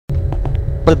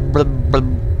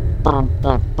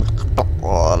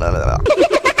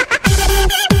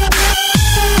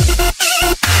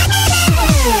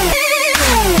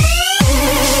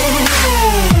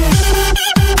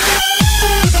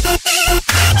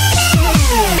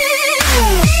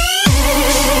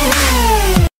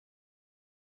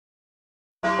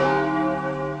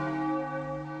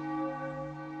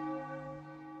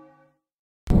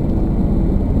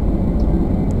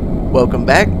Welcome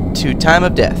back to Time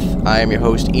of Death. I am your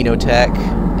host, Enotac,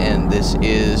 and this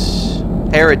is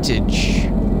Heritage.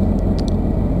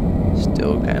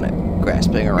 Still kind of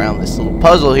grasping around this little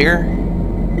puzzle here.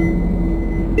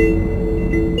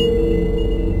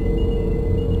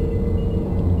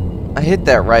 I hit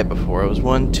that right before. It was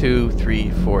 1, 2, 3,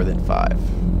 4, then 5.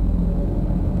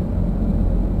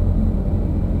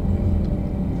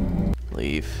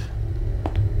 Leave.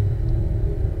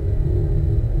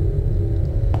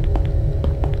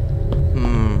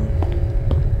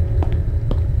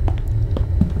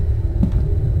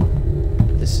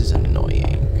 This is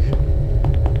annoying.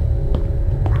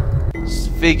 Let's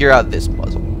figure out this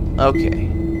puzzle. Okay.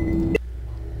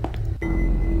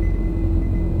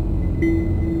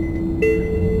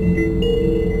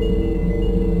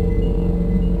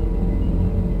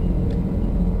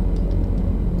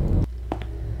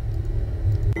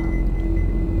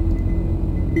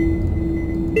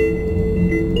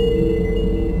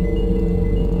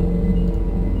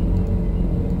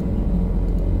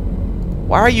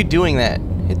 Why are you doing that?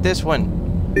 Hit this one.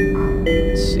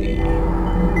 Let's see.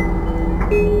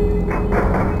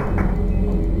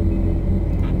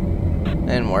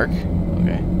 And work.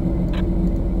 Okay.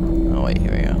 Oh wait,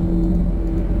 here we go.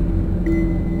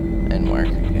 And work.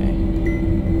 Okay.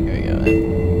 Here we go.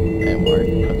 And work.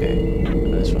 Okay.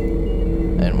 This one.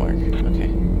 And work. Okay.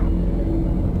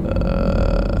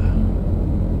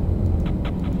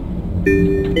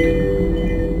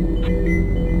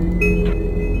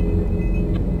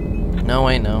 No,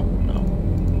 wait, no.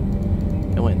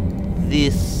 It went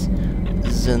this,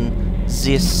 then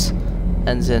this,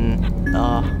 and then,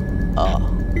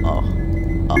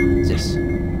 this.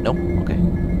 Nope, okay.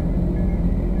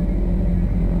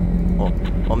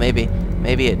 Or maybe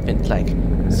it went like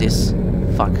this.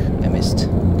 Fuck, I missed.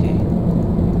 Okay.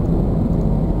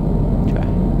 Try.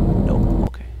 Nope,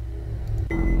 okay.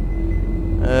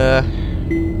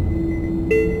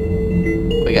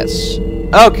 We got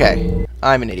okay.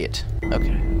 I'm an idiot.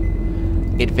 Okay.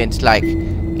 It vents like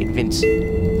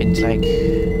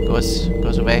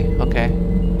goes away. Okay.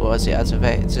 Goes the other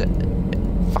way. It's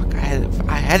fuck. I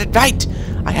had it right.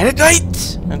 I had it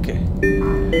right. Okay.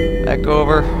 Back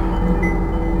over.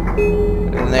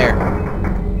 And there.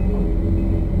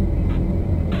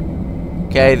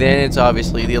 Okay. Then it's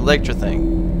obviously the Electra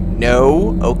thing.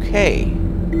 No. Okay.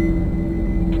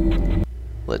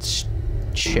 Let's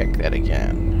check that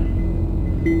again.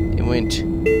 It went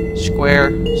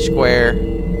square, square,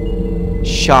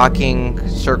 shocking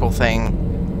circle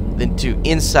thing, then to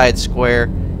inside square,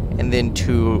 and then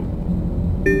to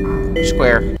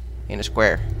square in a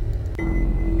square.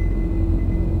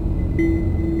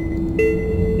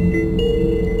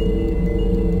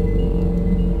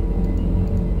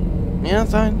 Yeah,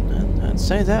 fine. I'd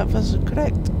say that was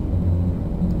correct.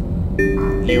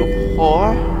 You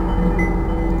whore.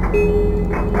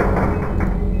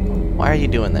 Why are you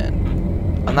doing that?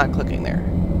 I'm not clicking there.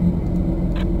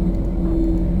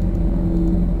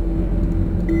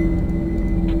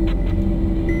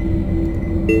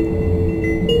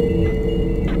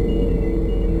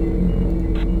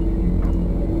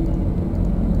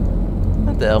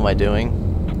 What the hell am I doing?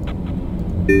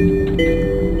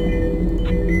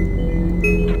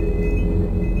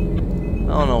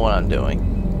 I don't know what I'm doing.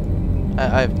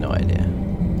 I have no idea.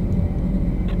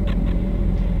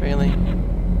 Really?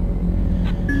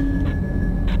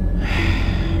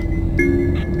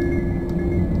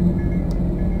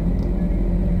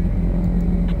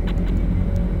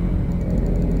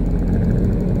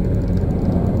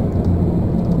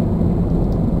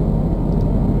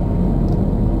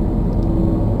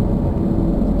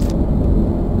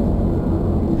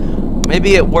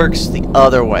 Maybe it works the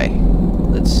other way.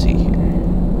 Let's see here.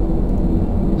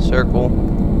 Circle.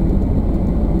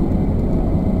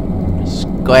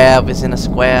 Square within a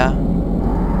square.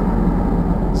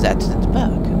 That's the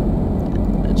bug.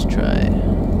 Let's try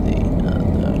the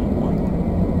other one.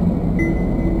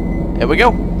 There we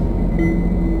go.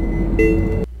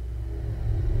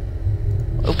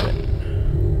 Open.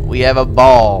 We have a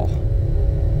ball.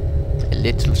 A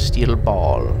little steel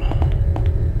ball.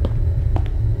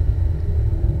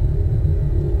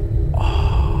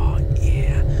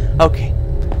 Okay.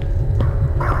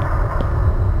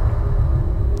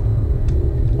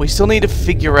 We still need to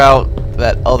figure out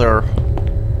that other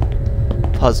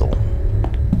puzzle.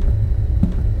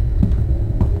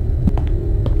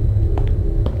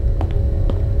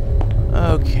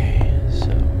 Okay, so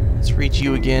let's read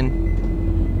you again.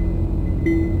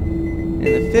 In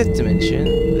the 5th dimension,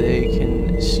 they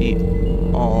can see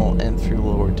all and through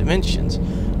lower dimensions.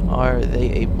 Are they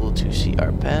able to see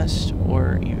our past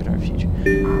or even our future?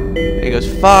 It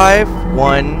goes 5,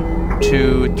 1,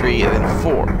 2, 3, and then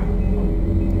 4.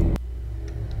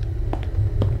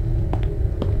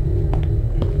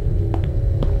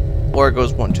 Or it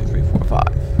goes 1, 2, 3, 4,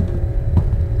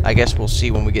 5. I guess we'll see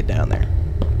when we get down there.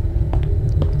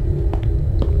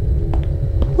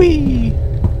 Whee!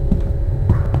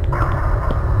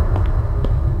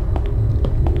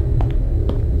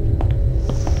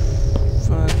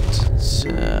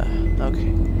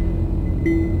 Okay.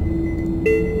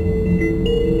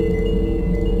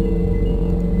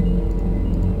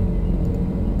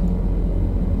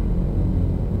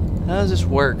 How does this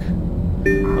work?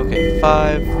 Okay,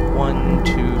 5, 1,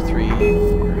 2, 3, 4.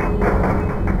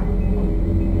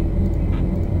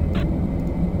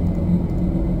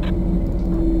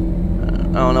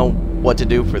 I don't know what to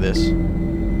do for this.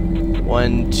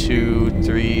 1, 2,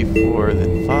 3, 4,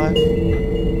 then 5.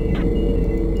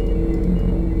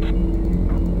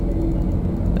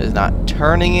 It's not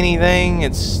turning anything,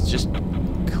 it's just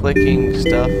clicking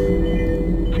stuff.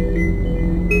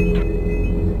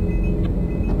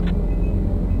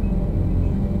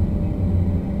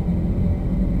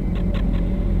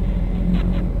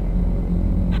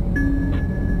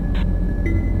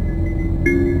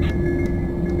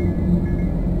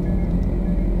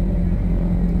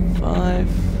 Five,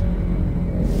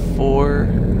 4,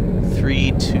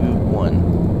 3, 2,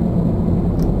 1.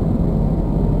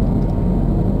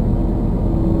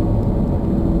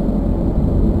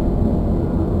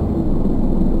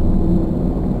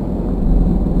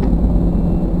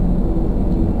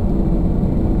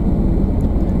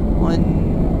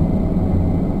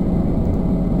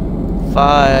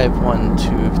 Five, 1,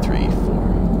 2, 3, 4.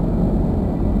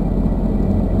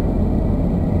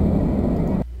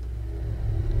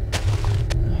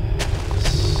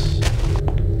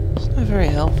 It's not very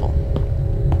helpful.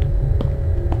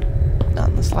 Not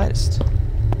in the slightest.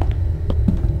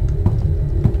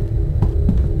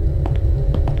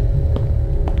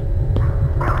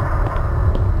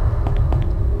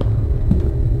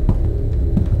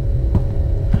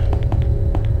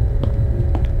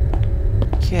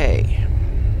 Okay.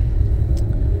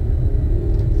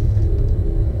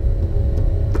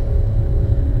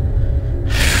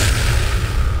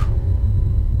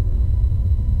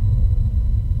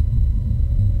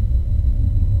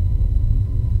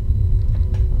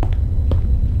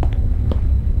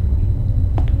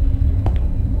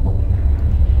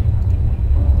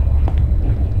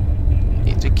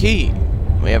 Needs a key.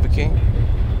 We have a key?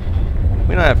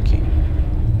 We don't have a key.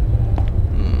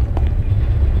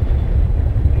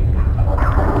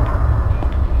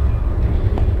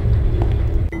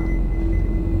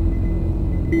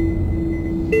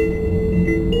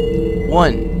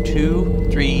 One, 2,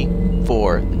 3,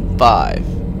 4, and 5.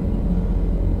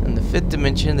 In the 5th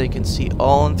dimension, they can see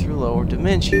all and through lower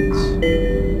dimensions.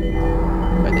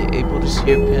 Are they able to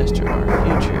see our past or our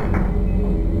future?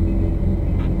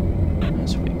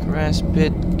 As we grasp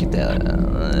it, get that.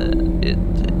 It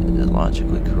is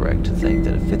logically correct to think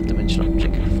that a 5th dimensional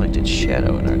object reflected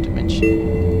shadow in our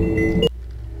dimension.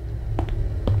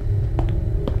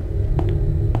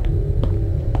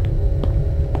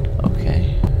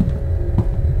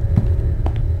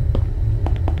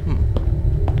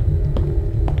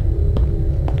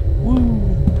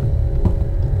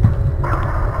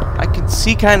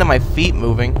 See kind of my feet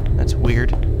moving. That's weird.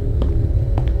 5.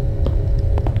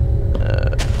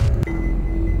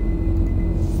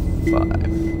 2,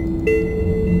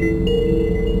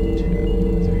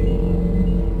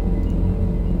 3.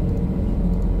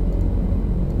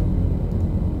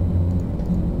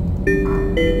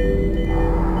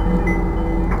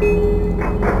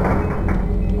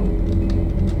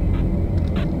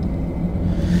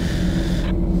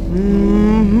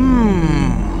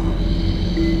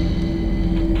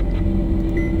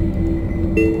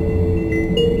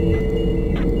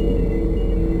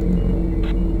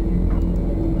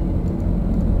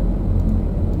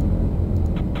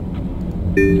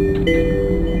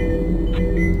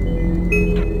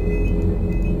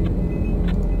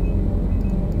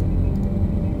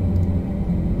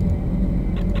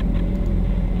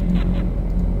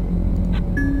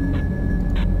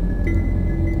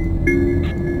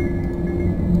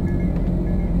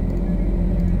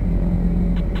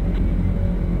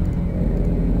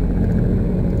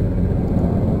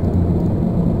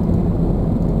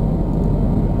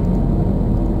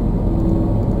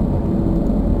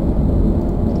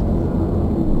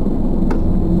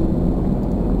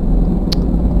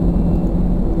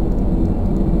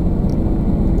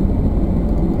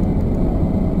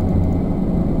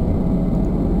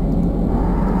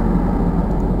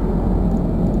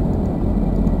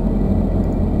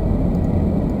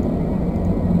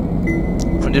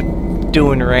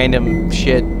 doing random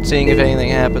shit, seeing if anything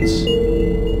happens.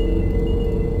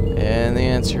 And the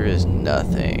answer is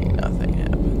nothing. Nothing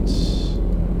happens.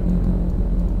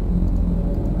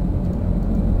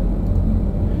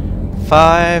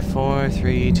 5, 4,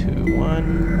 3, 2,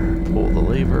 1. Pull the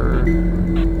lever.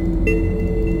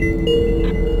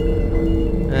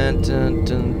 And dun,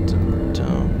 dun, dun,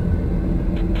 dun.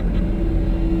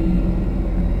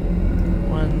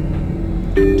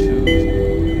 1,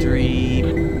 2, 3,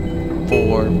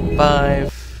 4, 5.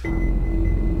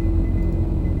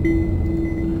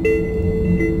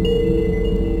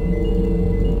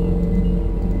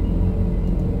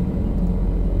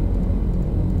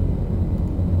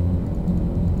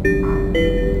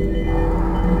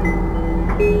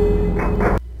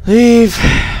 Leave.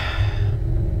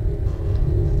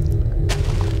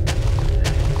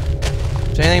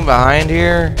 Is there anything behind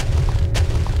here?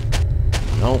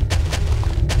 Nope.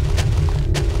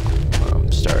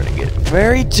 I'm starting to get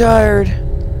very tired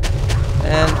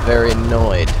and very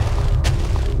annoyed.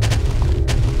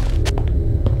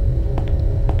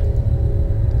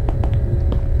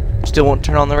 Still won't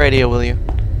turn on the radio, will you?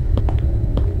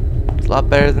 It's a lot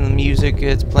better than the music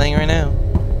it's playing right now.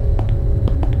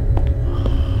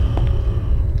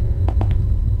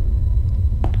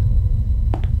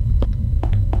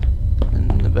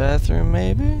 Bathroom,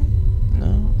 maybe?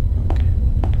 No?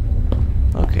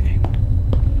 Okay. Okay.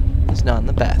 He's not in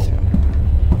the bathroom.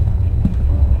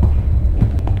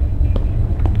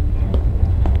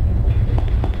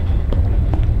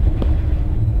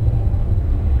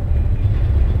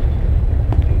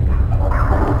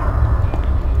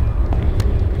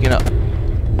 You know,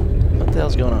 what the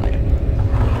hell's going on here?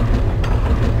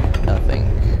 Nothing.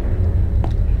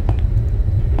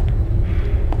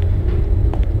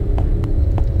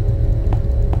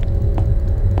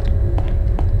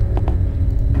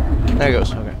 There it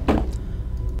goes, okay.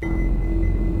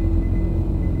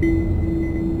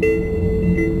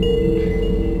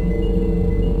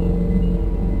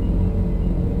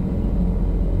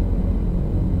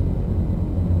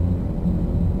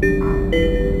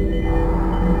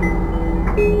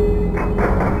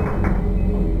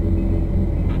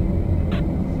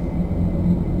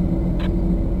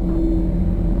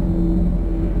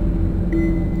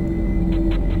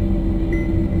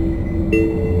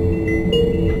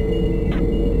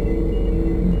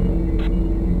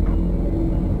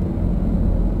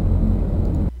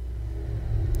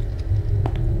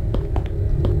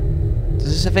 Does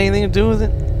this have anything to do with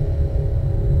it?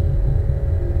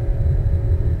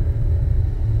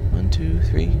 1, 2,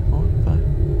 3, 4, 5.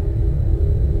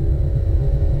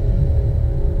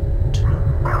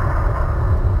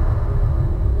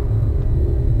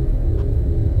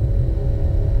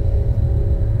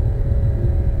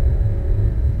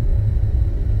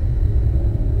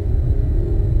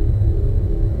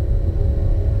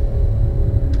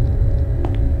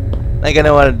 I think I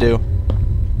know what to do.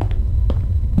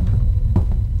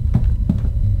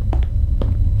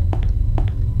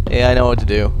 Yeah, I know what to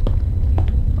do.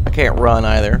 I can't run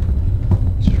either.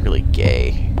 Which is really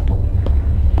gay.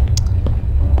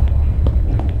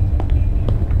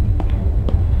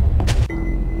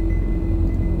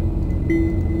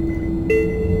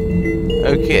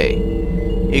 Okay.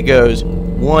 It goes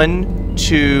 1,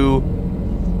 2,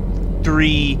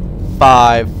 3,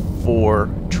 5, 4.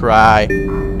 Try.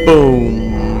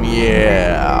 Boom.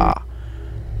 Yeah.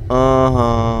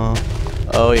 Uh-huh.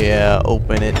 Oh yeah.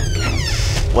 Open it.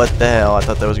 What the hell? I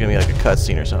thought that was gonna be like a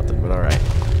cutscene or something, but alright.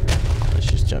 Let's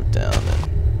just jump down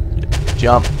then.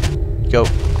 Jump. Go.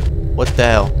 What the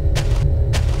hell?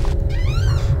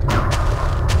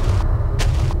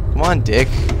 Come on, dick.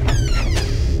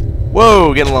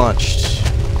 Whoa, get launched.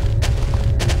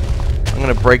 I'm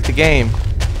gonna break the game.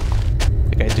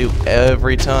 Like I do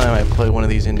every time I play one of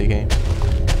these indie games.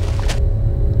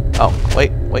 Oh,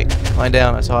 wait. Climb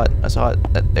down. I saw it.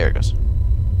 There it goes.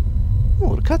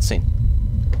 Ooh, a cutscene.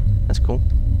 That's cool.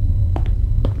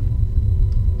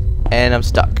 And I'm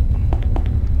stuck.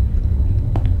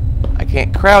 I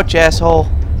can't crouch, asshole.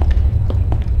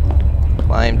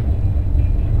 Climb.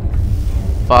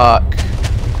 Fuck.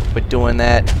 Quit doing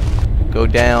that. Go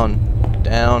down.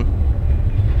 Down.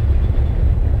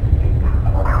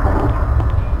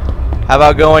 How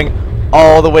about going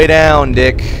all the way down,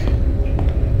 dick?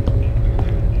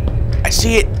 I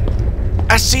see it.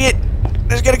 I see it.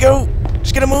 Just gotta go.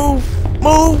 Just gotta move.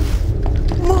 Move.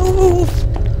 Move.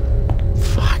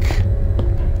 Fuck.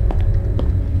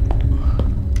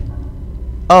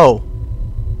 Oh.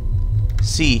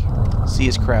 C. C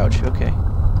is crouch. Okay.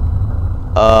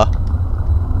 Oh.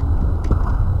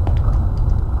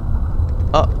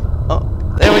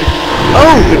 There we go.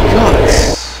 Oh, good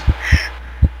gods.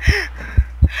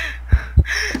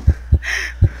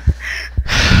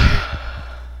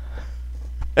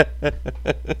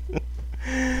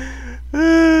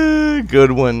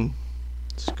 Good one.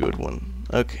 It's a good one.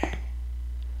 Okay.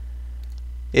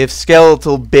 If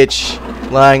skeletal bitch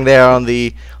lying there on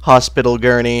the hospital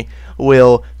gurney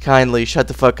will kindly shut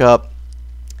the fuck up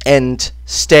and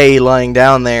stay lying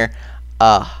down there,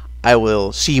 I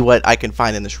will see what I can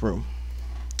find in this room.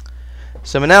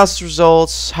 Some analysis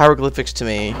results, hieroglyphics to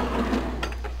me.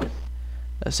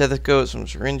 A stethoscope, some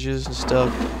syringes and stuff,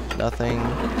 nothing.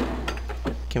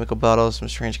 Chemical bottles, some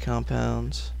strange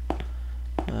compounds.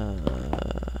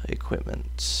 Equipment.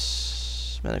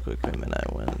 Medical equipment, I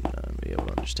wouldn't be able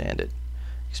to understand it.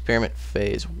 Experiment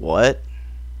phase, what?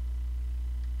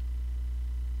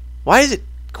 Why is it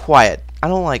quiet? I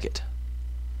don't like it.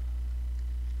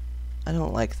 I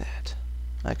don't like that.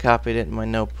 I copied it in my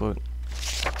notebook.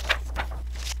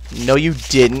 No, you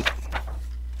didn't.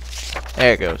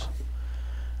 There it goes.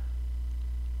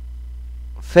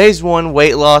 Phase 1,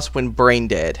 weight loss when brain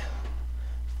dead.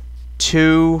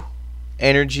 2,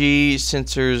 energy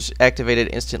sensors activated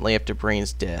instantly after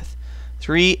brain's death.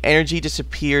 3, energy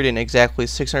disappeared in exactly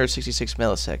 666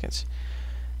 milliseconds.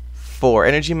 4,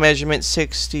 energy measurement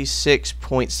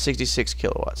 66.66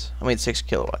 kilowatts. I mean 6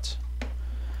 kilowatts.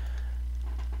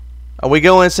 Are we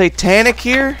going Satanic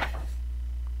here?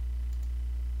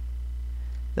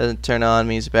 Doesn't turn on,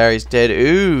 means the battery's dead.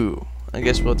 Ooh, I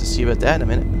guess we'll have to see about that in a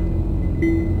minute.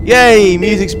 Yay,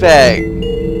 music's back.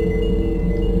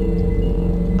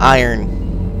 Iron.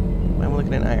 Why am I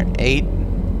looking at iron? 8.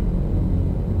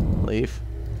 Leave.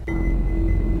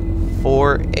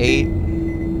 4, 8.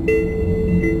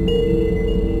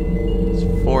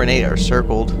 4 and 8 are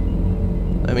circled.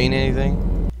 Does that mean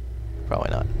anything?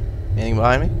 Probably not. Anything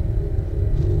behind me?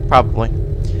 Probably.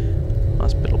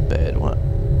 Hospital bed.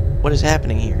 What is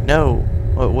happening here? No.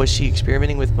 What, was she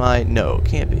experimenting with my... No, it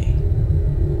can't be.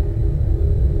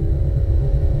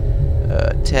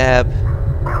 Tab.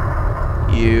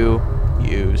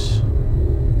 Use.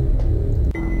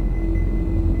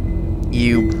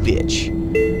 You bitch.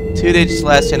 2 digits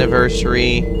last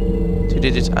anniversary. 2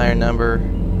 digits iron number.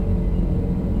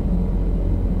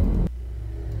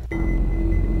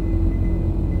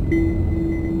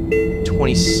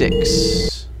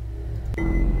 $26.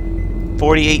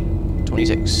 48.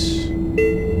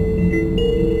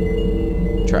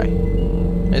 26. Try.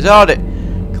 Resolved it.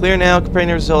 Clear now. Comparing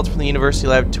the results from the university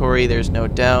laboratory. There's no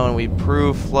down. We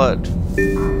prove flood.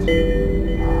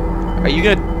 Are you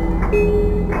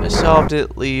gonna... I solved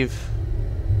it. Leave.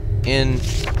 In.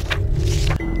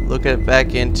 Look at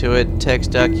back into it. Text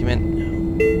document.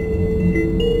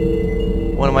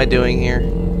 What am I doing here?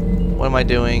 What am I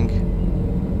doing?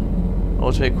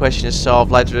 Ultimate question is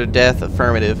solved. Life after death.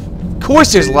 Affirmative. Of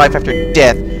course there's life after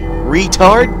death.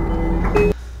 Retard.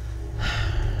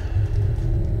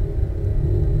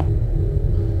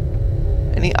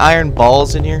 Any iron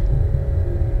balls in here?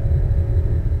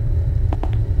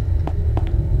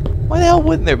 Why the hell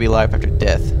wouldn't there be life after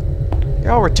death?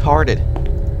 You're all retarded.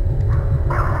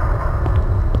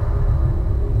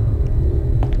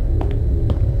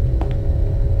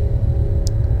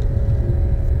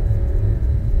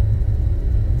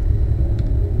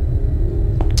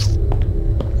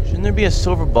 Shouldn't there be a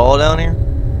silver ball down here?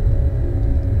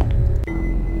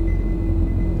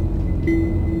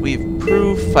 We've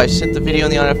proof. I've sent the video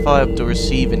in the audio file. I hope to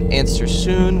receive an answer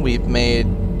soon. We've made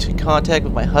contact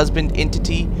with my husband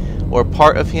entity, or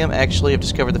part of him. Actually, I've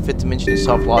discovered the 5th dimension and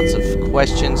solved lots of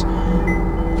questions.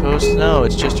 Post, no,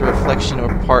 it's just a reflection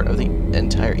or part of the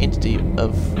entire entity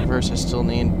of verse. I still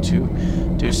need to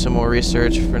do some more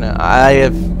research for now. I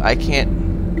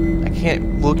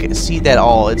can't look and see that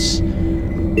all. It's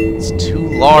too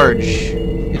large.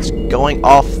 It's going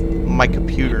off my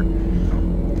computer.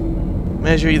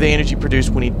 Measure the energy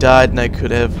produced when he died, and I could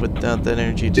have, without that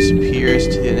energy, it disappears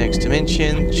to the next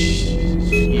dimension.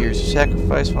 Years of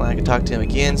sacrifice. Finally, I can talk to him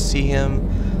again, see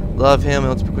him, love him.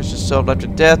 Multiple questions solved after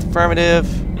death. Affirmative.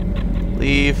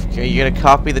 Leave. Okay, are you gonna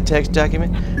copy the text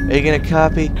document? Are you gonna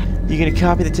copy? You gonna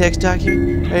copy the text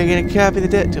document? Are you gonna copy the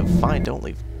text? Fine, don't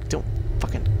leave. Don't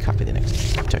fucking copy the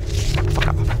next text. Fuck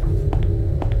off.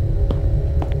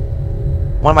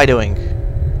 What am I doing?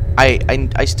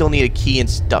 I still need a key and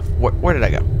stuff. Where did I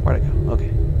go? Where did I go?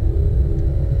 Okay.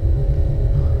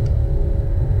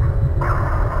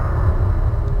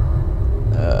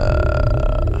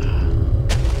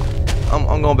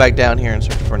 I'm going back down here and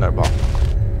searching for another ball.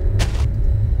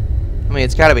 I mean,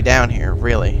 it's got to be down here,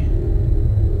 really.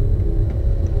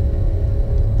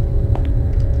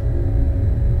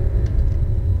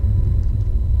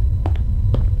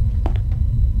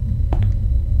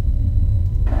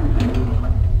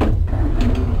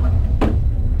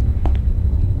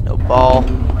 Ball.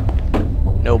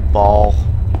 No ball.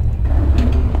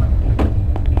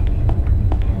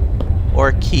 Or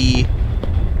a key.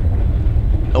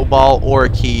 No ball or a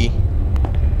key.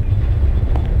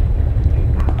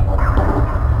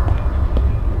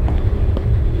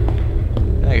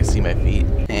 I can see my feet.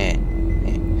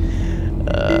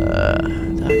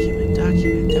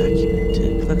 Document.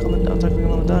 Click on the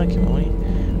document.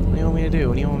 What do you want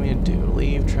me to do?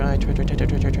 Leave, try.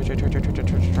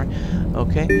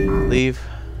 Okay, leave.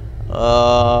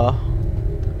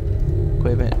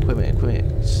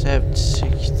 Equipment. 7,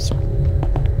 6.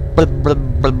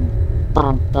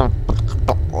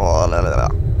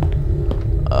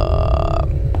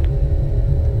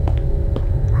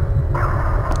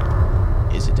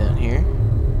 Is it down here?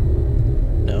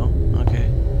 No? Okay.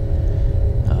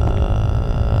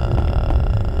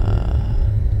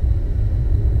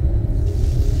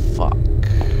 Fuck.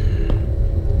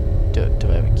 Do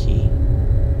I have a key?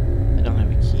 I don't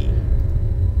have a key.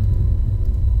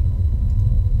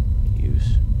 Use.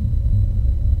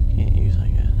 Can't use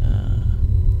like that.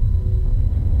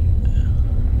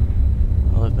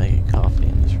 I love making coffee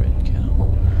in this red kettle.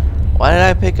 Why did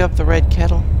I pick up the red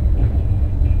kettle?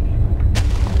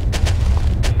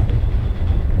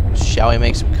 Shall we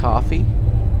make some coffee?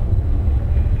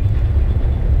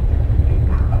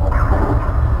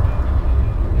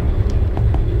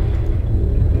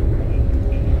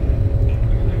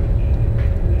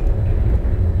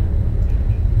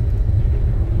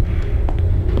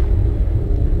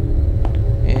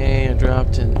 Hey, I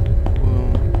dropped it.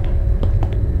 Boom.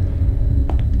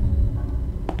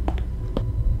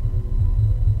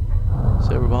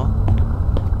 Silver ball?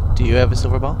 Do you have a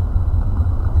silver ball?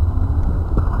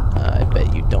 I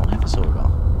bet you don't have a silver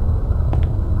ball.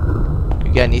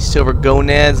 You got any silver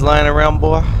gonads lying around,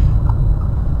 boy?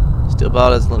 Still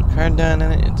bought this little card down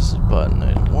in it. It's a button.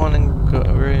 One and go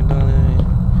right on it.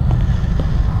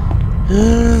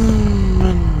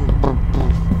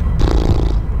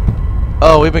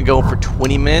 Oh, we've been going for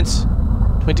 20 minutes?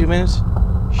 22 minutes?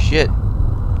 Shit.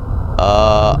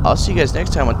 I'll see you guys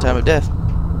next time on Time of Death.